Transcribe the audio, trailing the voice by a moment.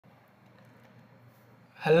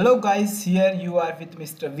Hello guys, here you are with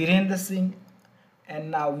Mr. Virender Singh,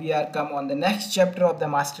 and now we are come on the next chapter of the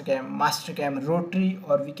Mastercam Rotary,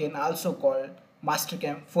 or we can also call it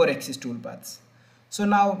Mastercam 4-axis toolpaths. So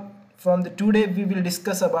now from the today we will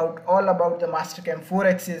discuss about all about the Mastercam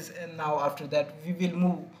 4-axis, and now after that we will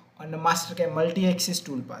move on the Mastercam multi-axis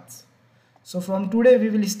toolpaths. So from today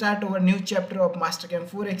we will start our new chapter of Mastercam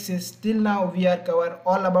 4-axis. Till now we are cover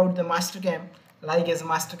all about the Mastercam like as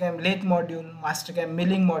Mastercam Lathe module, Mastercam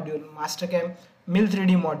milling module, Mastercam mill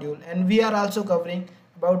 3D module, and we are also covering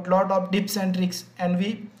about lot of tips and tricks, and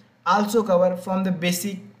we also cover from the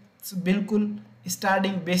basics bilkul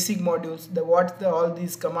starting basic modules the what the all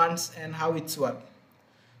these commands and how it's work.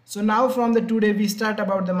 So now from the today we start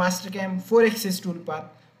about the Mastercam 4-axis toolpath.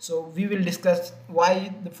 So we will discuss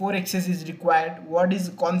why the 4-axis is required, what is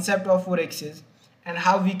the concept of 4-axis, and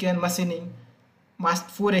how we can machining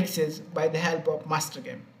 4-axis by the help of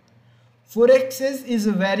Mastercam. 4-axis is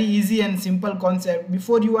a very easy and simple concept.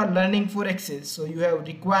 Before you are learning 4-axis, so it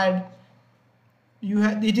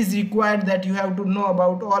is required that you have to know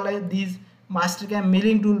about all of these Mastercam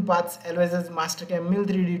milling toolpaths as well as Mastercam mill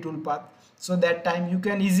 3D toolpath. So that time you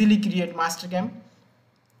can easily create Mastercam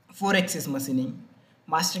 4-axis machining.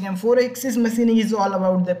 Mastercam 4-axis machining is all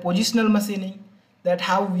about the positional machining, that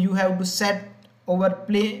how you have to set over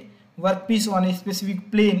workpiece on a specific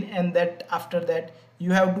plane, and that after that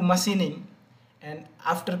you have to machining, and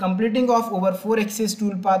after completing of our 4-axis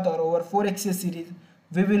toolpath or over 4-axis series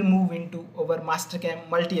we will move into our Mastercam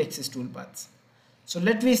multi-axis toolpaths. So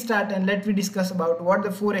let me start and let me discuss about what the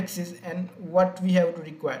 4-axis and what we have to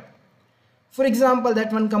require. For example,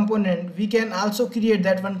 that one component, we can also create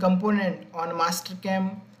that one component on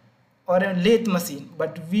Mastercam or a lathe machine,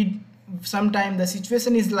 but sometimes the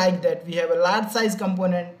situation is like that we have a large size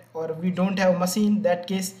component or we don't have machine. That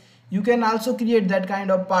case you can also create that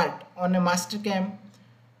kind of part on a Mastercam,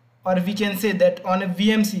 or we can say that on a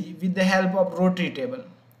VMC with the help of rotary table.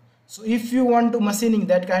 So if you want to machining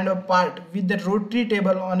that kind of part with the rotary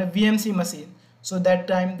table on a VMC machine, so that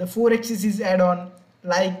time the 4-axis is add on,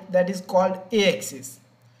 like that is called A-axis.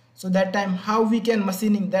 So that time how we can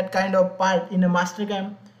machining that kind of part in a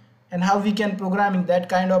Mastercam, and how we can programming that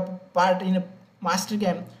kind of part in a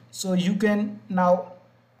Mastercam, so you can now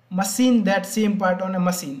machine that same part on a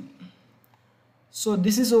machine. So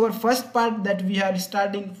this is our first part that we are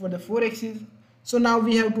starting for the 4-axis. So now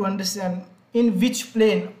we have to understand in which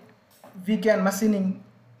plane we can machining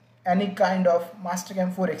any kind of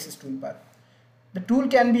Mastercam 4-axis toolpath. The tool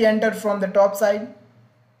can be entered from the top side,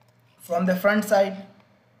 from the front side,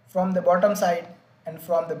 from the bottom side, and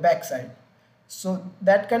from the back side. So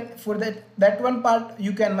that can for that one part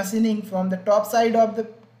you can machining from the top side of the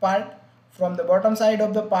part, from the bottom side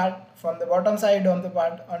of the part, from the bottom side of the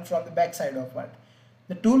part, and from the back side of part.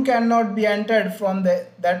 The tool cannot be entered from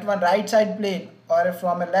that one right side plane or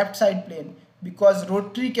from a left side plane, because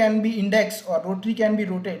rotary can be indexed or rotary can be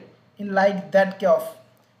rotated in like that curve.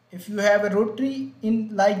 If you have a rotary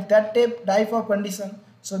in like that type of condition,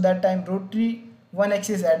 so that time rotary one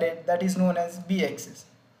axis added, that is known as B axis.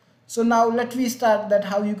 So now let me start that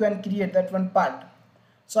how you can create that one part.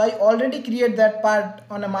 So I already create that part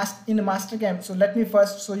on in a Mastercam. So let me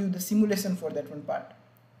first show you the simulation for that one part.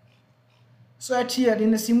 So at here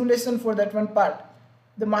in the simulation for that one part,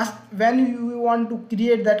 when you want to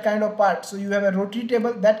create that kind of part, so you have a rotary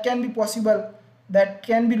table that can be possible, that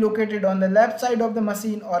can be located on the left side of the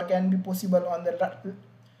machine or can be possible on the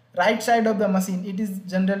right side of the machine. It is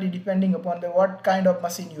generally depending upon what kind of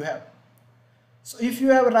machine you have. So if you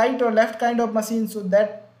have right or left kind of machine, so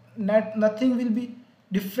that nothing will be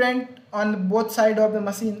different on both side of the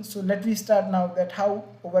machine. So let me start now that how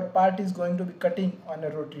our part is going to be cutting on a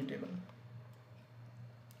rotary table.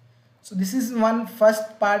 So this is one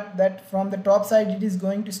first part that from the top side it is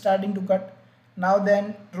going to starting to cut. Now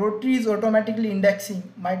then rotary is automatically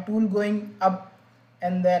indexing, my tool going up,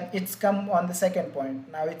 and then it's come on the second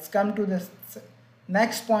point. Now it's come to the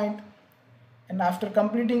next point, and after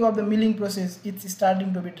completing of the milling process it's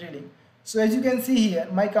starting to be drilling. So as you can see here,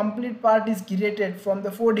 my complete part is created from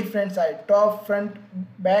the 4 different sides: top, front,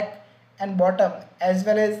 back, and bottom, as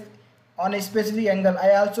well as on a specific angle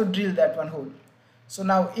I also drill that one hole. So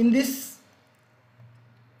now in this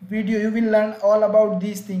video you will learn all about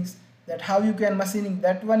these things, that how you can machining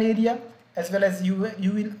that one area, as well as you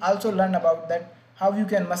will also learn about that how you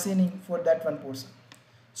can machining for that one portion.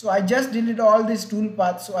 So I just delete all these tool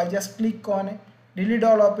paths, so I just click on delete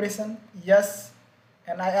all operation, yes,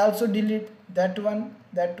 and I also delete that one,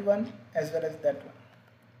 as well as that one.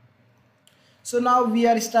 So now we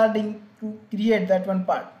are starting to create that one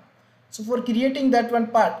part. So for creating that one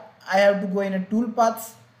part I have to go in a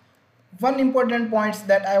Toolpaths, One important points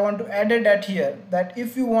that I want to add it at here, that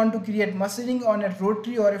if you want to create machining on a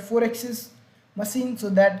rotary or a 4-axis machine, so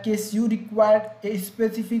that case you require a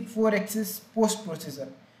specific 4-axis post processor.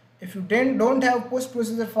 If you don't have post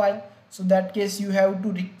processor file, so that case you have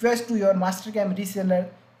to request to your Mastercam reseller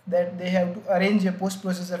that they have to arrange a post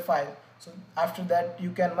processor file. So after that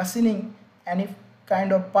you can machining any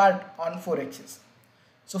kind of part on 4-axis.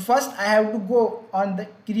 So first I have to go on the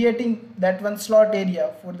creating that one slot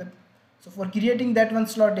area for the, so for creating that one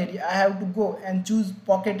slot area I have to go and choose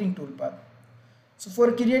pocketing toolpath. So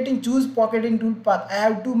for creating choose pocketing toolpath, I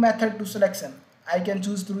have two methods to selection. I can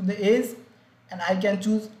choose through the edge and I can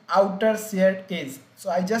choose outer shared edge. So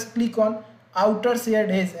I just click on outer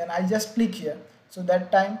shared edge and I just click here. So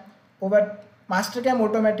that time over Mastercam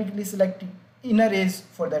automatically selecting inner edge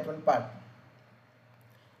for that one part.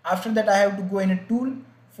 After that I have to go in a tool.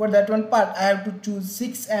 For that one part I have to choose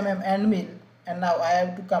 6 mm end mill, and now I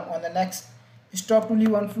have to come on the next stop to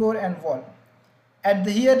leave on floor and wall. At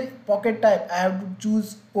the here pocket type I have to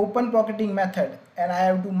choose open pocketing method and I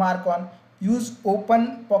have to mark on use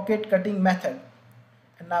open pocket cutting method.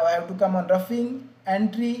 And now I have to come on roughing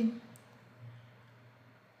entry.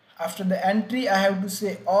 After the entry I have to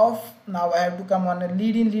say off. Now I have to come on a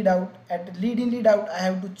lead in lead out. At the lead in lead out I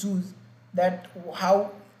have to choose that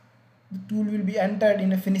how the tool will be entered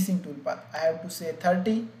in a finishing toolpath. I have to say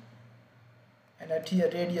 30 and at here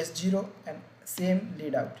radius 0 and same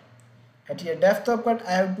lead out. At here depth of cut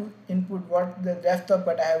I have to input what the depth of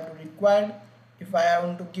cut I have to require. If I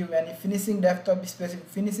want to give any finishing depth of specific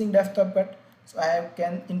finishing depth of cut, so I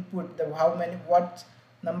can input the how many what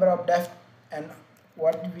number of depth and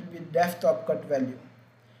what will be depth of cut value.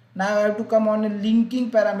 Now I have to come on a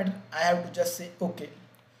linking parameter. I have to just say OK.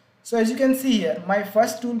 So as you can see here, my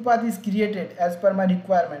first toolpath is created as per my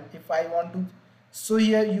requirement. If I want to show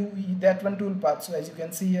here that one toolpath, so as you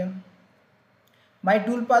can see here, my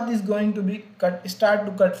toolpath is going to be start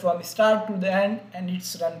to cut from start to the end and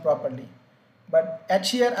it's run properly. But at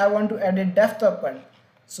here I want to add a depth of cut.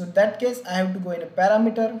 So in that case I have to go in a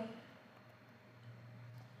parameter,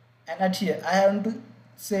 and at here I have to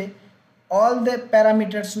say all the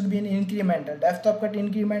parameters should be in incremental. Depth of cut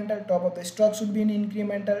incremental, top of the stock should be in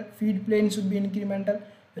incremental, feed plane should be incremental,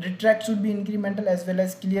 retract should be incremental, as well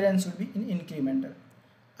as clearance should be in incremental.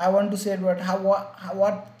 I want to say what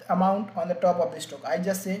amount on the top of the stock. I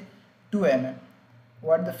just say 2 mm.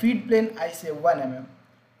 What the feed plane I say 1 mm.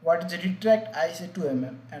 What is the retract I say 2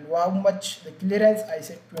 mm. And how much the clearance I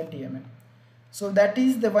say 20 mm. So that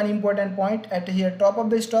is the one important point. At here top of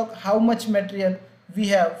the stock how much material we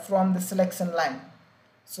have from the selection line.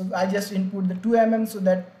 So I just input the 2 mm, so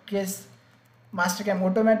that case Mastercam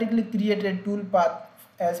automatically created tool path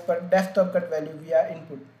as per depth of cut value we are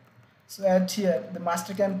input. So at here the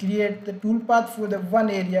Mastercam create the tool path for the one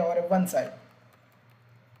area or one side.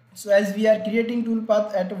 So as we are creating tool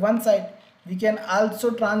path at one side, we can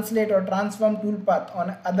also translate or transform tool path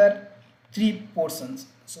on other 3 portions.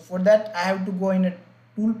 So for that I have to go in a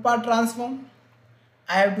tool path transform.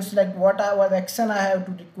 I have to select what action I have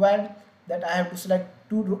to require, that I have to select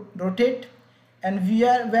to rotate, and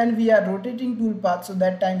when we are rotating tool path, so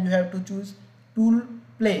that time you have to choose tool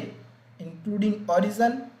plane including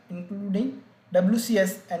origin, including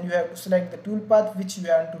WCS, and you have to select the tool path which you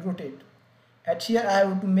want to rotate. At here I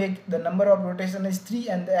have to make the number of rotation is 3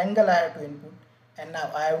 and the angle I have to input, and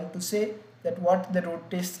now I have to say that what the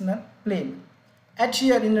rotational plane. At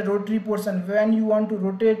here in the rotary portion, when you want to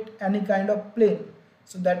rotate any kind of plane,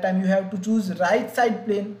 so that time you have to choose right side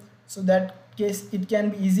plane, so that case it can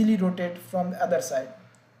be easily rotated from the other side.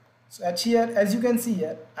 So at here as you can see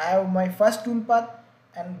here I have my first tool path,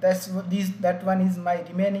 and that one is my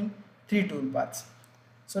remaining 3 tool paths.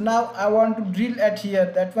 So now I want to drill at here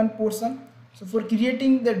that one portion. So for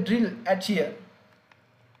creating the drill at here,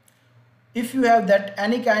 if you have that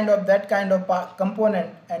any kind of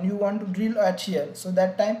component and you want to drill at here, so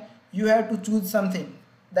that time you have to choose something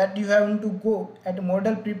that you have to go at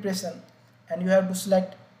model preparation and you have to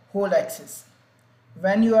select whole axis.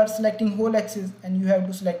 When you are selecting whole axis, and you have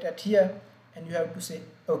to select at here and you have to say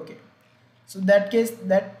OK. So that case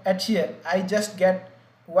that at here I just get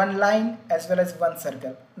one line as well as one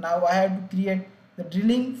circle. Now I have to create the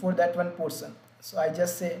drilling for that one portion. So I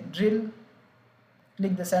just say drill,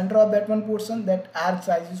 click the center of that one portion, that arc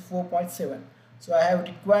size is 4.7. So I have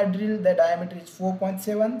required drill, the diameter is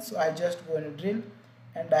 4.7, so I just go and drill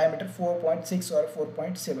and diameter 4.6 or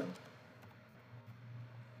 4.7.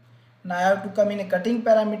 Now I have to come in a cutting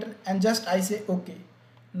parameter and just I say OK.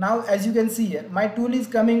 Now as you can see here my tool is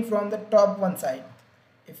coming from the top one side.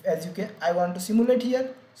 If as you can I want to simulate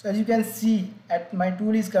here, so as you can see at my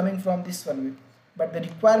tool is coming from this one way. but the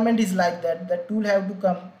requirement is like that the tool have to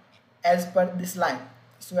come as per this line.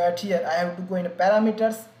 So at here I have to go in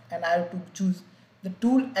parameters and I have to choose the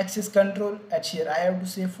tool axis control. At here I have to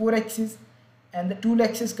say 4 axis, and the tool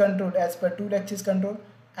axis control, as per tool axis control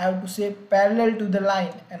I have to say parallel to the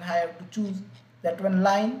line, and I have to choose that one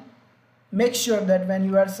line. Make sure that when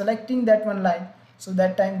you are selecting that one line, so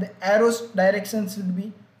that time the arrows direction should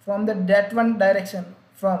be from that one direction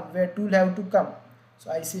from where tool have to come. So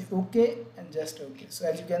I say OK and just OK. So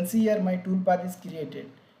as you can see here, my tool path is created.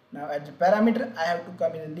 Now at the parameter I have to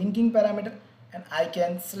come in the linking parameter, and I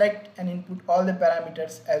can select and input all the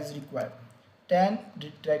parameters as required. 10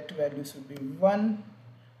 retract value should be 1.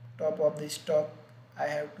 Top of the stock I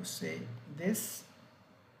have to say this.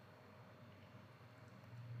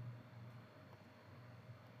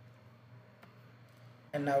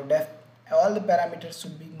 And now all the parameters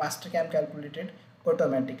should be Mastercam calculated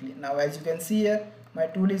automatically. Now as you can see here, my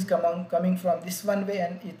tool is coming from this one way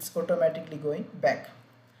and it's automatically going back.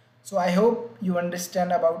 So I hope you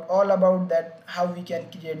understand all about that, how we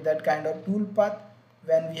can create that kind of tool path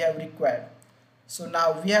when we have required. So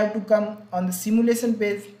now we have to come on the simulation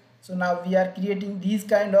page. So now we are creating these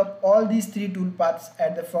kind of all these 3 tool paths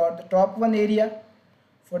for the top one area.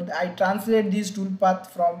 I translate these tool paths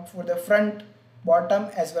for the front, bottom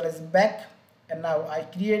as well as back, and now I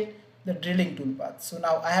create the drilling tool path. So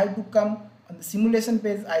now I have to come on the simulation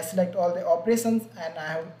page, I select all the operations and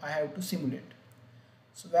I have to simulate.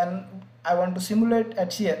 So when I want to simulate,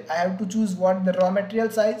 at here I have to choose what the raw material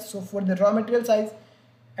size. So for the raw material size,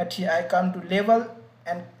 at here I come to level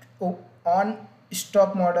and on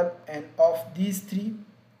stock model and off these 3,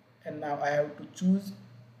 and now I have to choose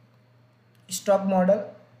stock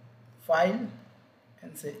model, file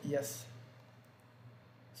and say yes.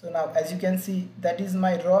 So now as you can see, that is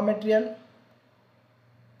my raw material,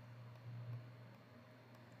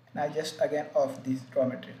 and I just again off this raw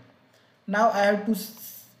material. Now I have to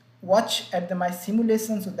watch at my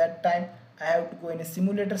simulation, so that time I have to go in a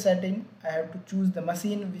simulator setting, I have to choose the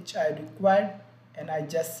machine which I required, and I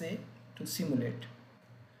just say to simulate.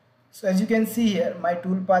 So as you can see here, my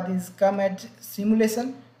tool path is come at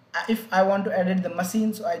simulation. If I want to edit the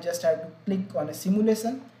machine, so I just have to click on a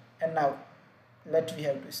simulation, and now we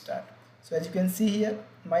have to start. So as you can see here,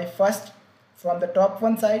 my first from the top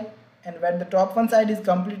one side, and when the top one side is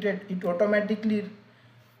completed, it automatically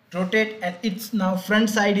rotate, and it's now front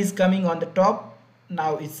side is coming on the top.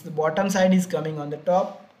 Now it's the bottom side is coming on the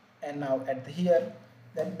top, and now at here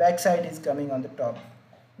then back side is coming on the top.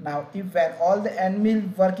 Now when all the end mill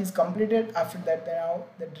work is completed, after that now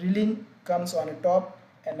the drilling comes on the top,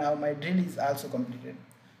 and now my drill is also completed.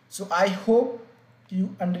 So I hope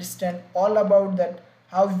you understand all about that,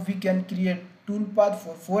 how we can create tool path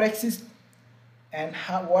for 4 axis, and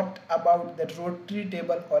what about the rotary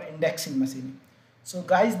table or indexing machining. So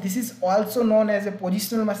guys, this is also known as a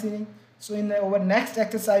positional machining. So in our next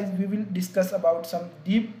exercise we will discuss about some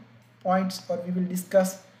deep points, or we will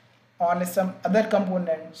discuss on some other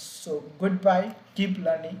components. So goodbye, keep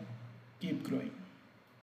learning, keep growing.